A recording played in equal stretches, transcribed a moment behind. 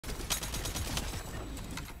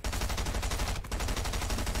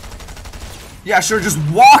Yeah, sure, just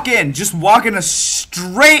walk in. Just walk in a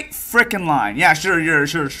straight frickin' line. Yeah, sure,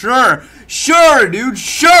 sure, dude,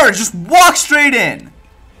 sure. Just walk straight in.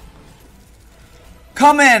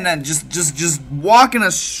 Come in and just walk in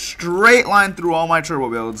a straight line through all my turbo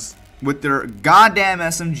builds with their goddamn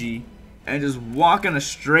SMG and just walk in a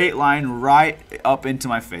straight line right up into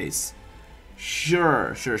my face.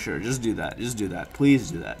 Sure. Just do that. Just do that.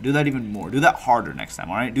 Please do that. Do that even more. Do that harder next time,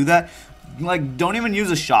 alright? Do that. Like, don't even use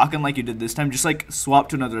a shotgun like you did this time. Just, like, swap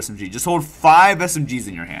to another SMG. Just hold 5 SMGs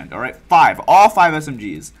in your hand, alright? 5. All 5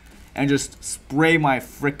 SMGs. And just spray my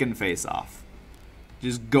frickin' face off.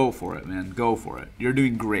 Just go for it, man. Go for it. You're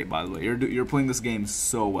doing great, by the way. You're playing this game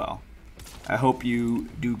so well. I hope you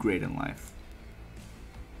do great in life.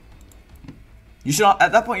 You should,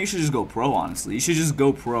 at that point, you should just go pro, honestly. You should just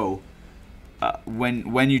go pro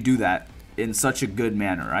when you do that in such a good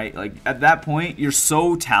manner, right? Like, at that point, you're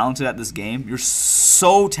so talented at this game. You're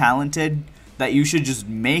so talented that you should just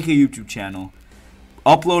make a YouTube channel,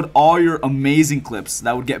 upload all your amazing clips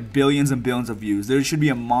that would get billions and billions of views. There should be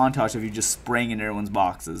a montage of you just spraying in everyone's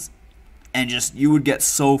boxes, and just, you would get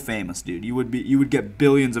so famous, dude. You would get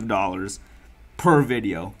billions of dollars per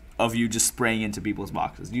video of you just spraying into people's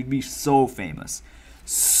boxes. You'd be so famous,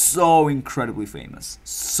 so incredibly famous,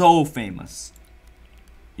 so famous.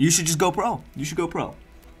 You should just go pro. You should go pro.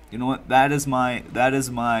 You know what? That is my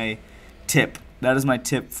tip. That is my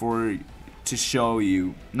tip to show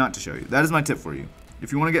you, not to show you. That is my tip for you.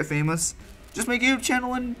 If you want to get famous, just make a YouTube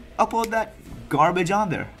channel and upload that garbage on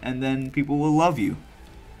there, and then people will love you.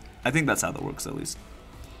 I think that's how that works, at least.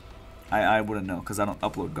 I wouldn't know, because I don't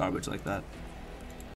upload garbage like that.